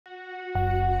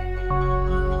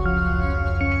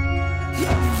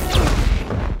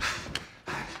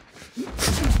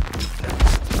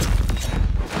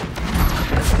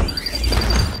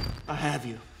have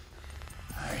you.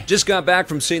 Just got back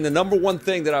from seeing the #1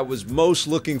 thing that I was most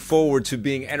looking forward to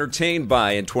being entertained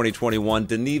by in 2021,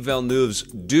 Denis Villeneuve's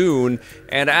Dune,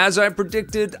 and as I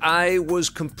predicted, I was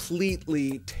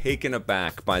completely taken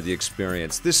aback by the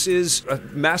experience. This is a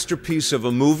masterpiece of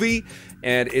a movie,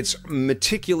 and it's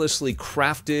meticulously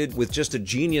crafted with just a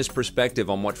genius perspective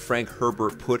on what Frank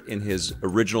Herbert put in his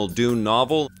original Dune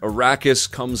novel. Arrakis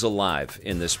comes alive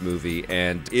in this movie,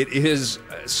 and it is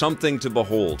something to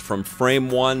behold from frame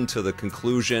one to the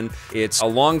conclusion. It's a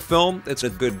long film. It's a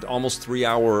good almost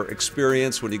 3-hour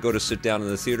experience when you go to sit down in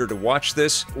the theater to watch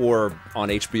this, or on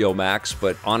HBO Max.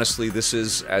 But honestly, this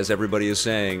is, as everybody is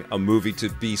saying, a movie to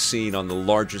be seen on the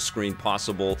largest screen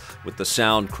possible with the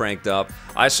sound cranked up.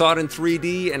 I saw it in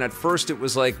 3D, and at first it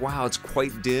was like, wow, it's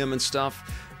quite dim and stuff.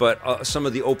 But some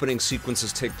of the opening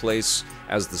sequences take place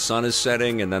as the sun is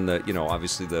setting, and then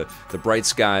obviously the bright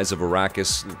skies of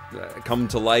Arrakis come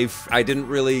to life. I didn't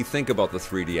really think about the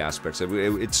 3D aspects.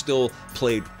 It still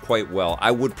played quite well.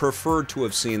 I would prefer to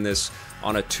have seen this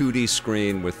on a 2D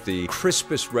screen with the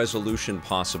crispest resolution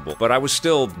possible. But I was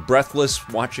still breathless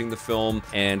watching the film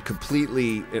and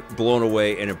completely blown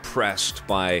away and impressed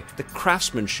by the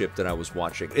craftsmanship that I was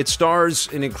watching. It stars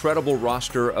an incredible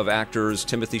roster of actors.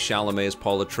 Timothée Chalamet is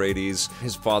Paul Atreides.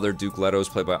 His father, Duke Leto, is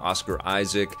played by Oscar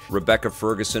Isaac. Rebecca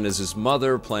Ferguson is his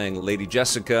mother, playing Lady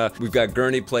Jessica. We've got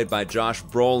Gurney, played by Josh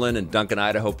Brolin, and Duncan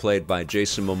Idaho, played by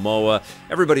Jason Momoa.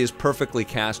 Everybody is perfectly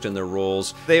cast in their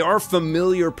roles. They are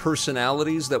familiar personalities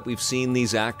that we've seen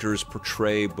these actors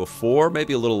portray before,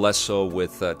 maybe a little less so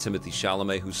with Timothée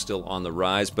Chalamet, who's still on the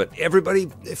rise, but everybody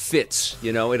fits,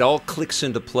 it all clicks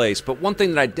into place. But one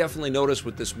thing that I definitely noticed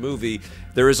with this movie,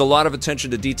 there is a lot of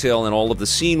attention to detail in all of the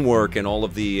scene work and all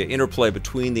of the interplay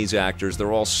between these actors.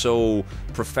 They're all so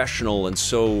professional and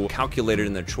so calculated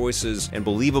in their choices and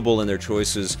believable in their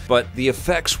choices, but the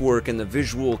effects work and the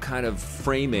visual kind of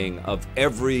framing of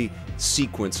every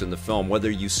sequence in the film, whether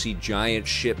you see giant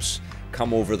ships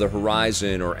come over the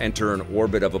horizon or enter an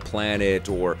orbit of a planet,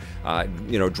 or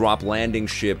drop landing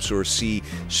ships, or see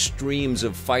streams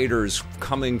of fighters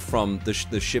coming from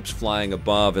the ships flying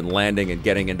above and landing and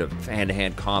getting into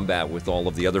hand-to-hand combat with all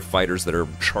of the other fighters that are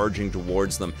charging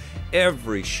towards them.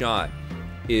 Every shot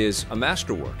is a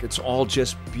masterwork. It's all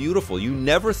just beautiful. You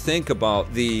never think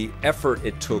about the effort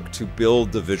it took to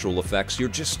build the visual effects. You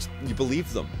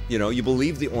believe them. You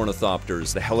believe the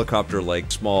ornithopters, the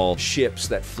helicopter-like small ships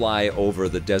that fly over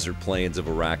the desert plains of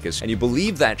Arrakis, and you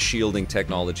believe that shielding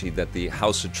technology that the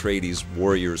House Atreides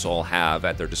warriors all have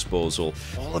at their disposal.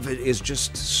 All of it is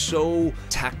just so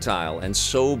tactile and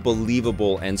so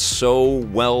believable and so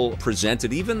well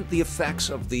presented. Even the effects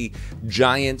of the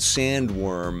giant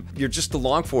sandworm, you're just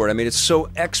along for it. I mean, it's so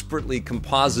expertly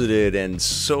composited and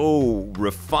so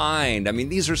refined. I mean,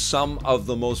 these are some of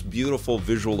the most beautiful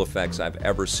visual effects I've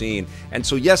ever seen. And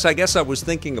so, yes, I guess I was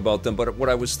thinking about them, but what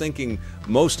I was thinking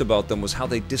most about them was how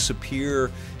they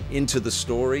disappear into the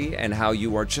story and how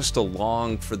you are just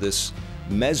along for this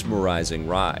mesmerizing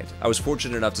ride. I was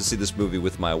fortunate enough to see this movie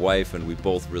with my wife, and we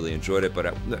both really enjoyed it, but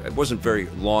it wasn't very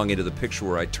long into the picture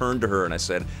where I turned to her and I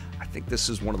said, I think this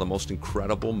is one of the most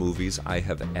incredible movies I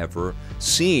have ever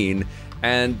seen.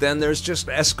 And then there's just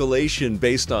escalation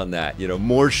based on that,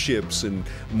 more ships and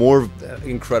more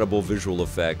incredible visual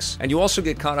effects. And you also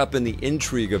get caught up in the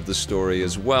intrigue of the story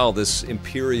as well, this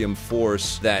Imperium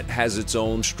force that has its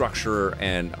own structure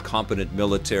and competent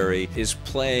military is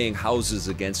playing houses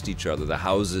against each other. The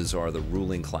houses are the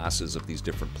ruling classes of these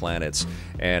different planets.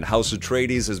 And House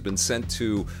Atreides has been sent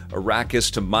to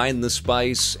Arrakis to mine the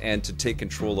spice and to take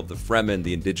control of the Fremen,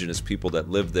 the indigenous people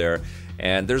that live there.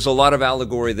 And there's a lot of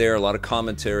allegory there, a lot of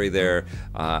commentary there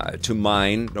to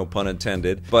mine, no pun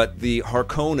intended. But the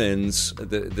Harkonnens,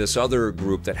 this other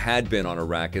group that had been on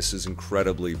Arrakis, is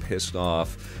incredibly pissed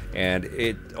off. And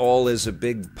it all is a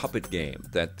big puppet game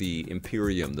that the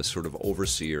Imperium, the sort of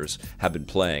overseers, have been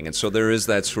playing. And so there is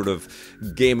that sort of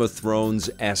Game of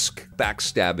Thrones-esque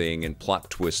backstabbing and plot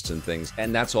twists and things.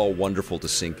 And that's all wonderful to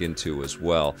sink into as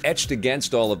well. Etched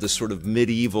against all of this sort of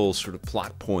medieval sort of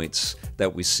plot points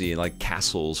that we see, like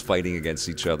castles fighting against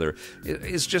each other,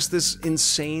 is just this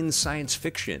insane science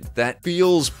fiction that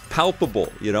feels palpable,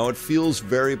 it feels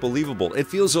very believable. It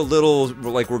feels a little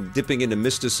like we're dipping into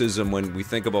mysticism when we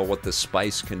think about what the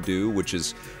spice can do, which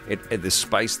is the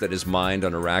spice that is mined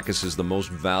on Arrakis is the most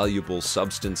valuable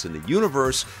substance in the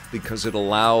universe because it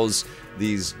allows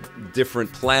these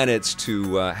different planets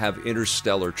to have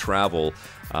interstellar travel.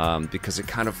 Because it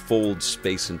kind of folds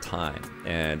space and time,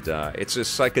 and it's a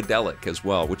psychedelic as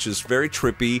well, which is very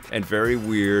trippy and very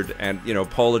weird. And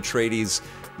Paul Atreides,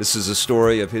 This is a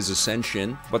story of his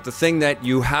ascension. But the thing that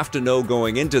you have to know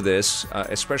going into this,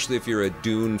 especially if you're a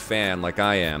Dune fan like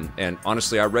I am, and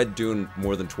honestly, I read Dune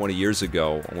more than 20 years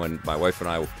ago when my wife and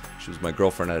I, she was my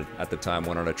girlfriend at the time,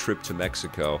 went on a trip to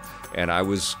Mexico, and I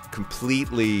was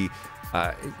completely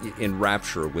in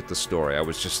rapture with the story. I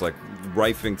was just like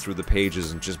rifing through the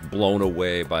pages and just blown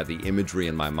away by the imagery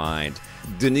in my mind.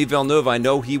 Denis Villeneuve, I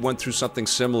know he went through something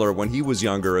similar when he was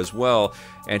younger as well,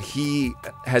 and he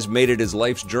has made it his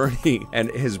life's journey and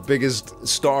his biggest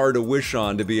star to wish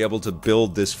on to be able to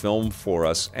build this film for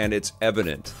us, and it's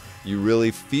evident. You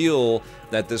really feel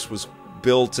that this was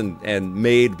built and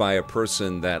made by a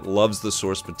person that loves the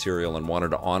source material and wanted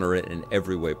to honor it in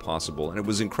every way possible. And it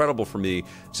was incredible for me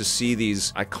to see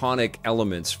these iconic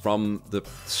elements from the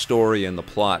story and the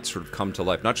plot sort of come to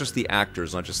life. Not just the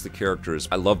actors, not just the characters.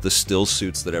 I love the still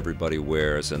suits that everybody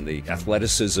wears, and the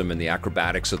athleticism and the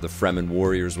acrobatics of the Fremen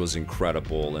warriors was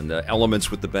incredible, and the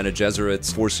elements with the Bene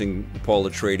Gesserits forcing Paul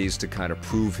Atreides to kind of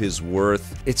prove his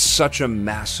worth. It's such a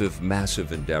massive,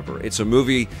 massive endeavor. It's a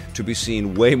movie to be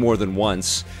seen way more than once.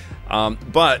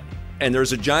 But, and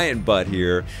there's a giant but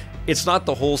here, it's not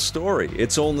the whole story.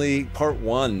 It's only part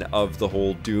one of the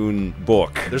whole Dune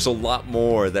book. There's a lot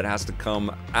more that has to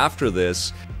come after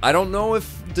this. I don't know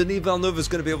if Denis Villeneuve is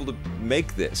going to be able to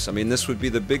make this. I mean, this would be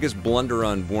the biggest blunder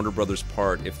on Warner Brothers'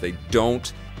 part if they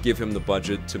don't give him the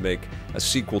budget to make a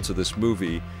sequel to this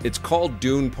movie. It's called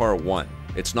Dune Part 1.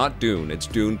 It's not Dune, it's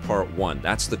Dune Part 1.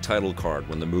 That's the title card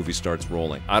when the movie starts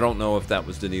rolling. I don't know if that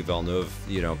was Denis Villeneuve,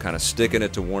 you know, kind of sticking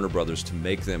it to Warner Brothers to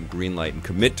make them greenlight and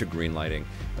commit to greenlighting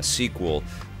a sequel.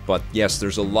 But yes,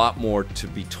 there's a lot more to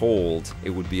be told.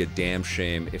 It would be a damn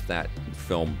shame if that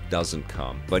film doesn't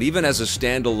come. But even as a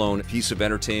standalone piece of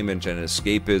entertainment and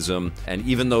escapism, and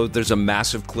even though there's a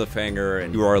massive cliffhanger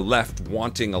and you are left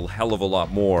wanting a hell of a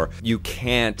lot more, you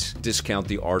can't discount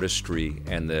the artistry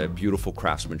and the beautiful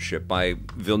craftsmanship by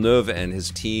Villeneuve and his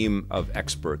team of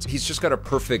experts. He's just got a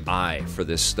perfect eye for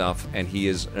this stuff, and he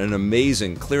is an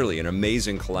amazing, clearly an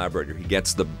amazing collaborator. He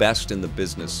gets the best in the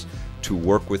business to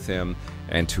work with him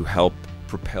and to help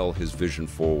propel his vision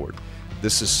forward.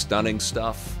 This is stunning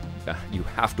stuff. You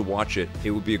have to watch it.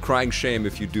 It would be a crying shame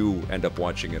if you do end up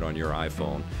watching it on your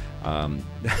iPhone.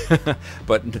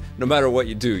 But no matter what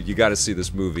you do, you got to see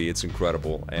this movie. It's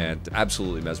incredible and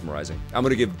absolutely mesmerizing. I'm going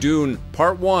to give Dune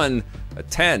Part 1 a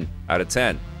 10 out of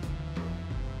 10.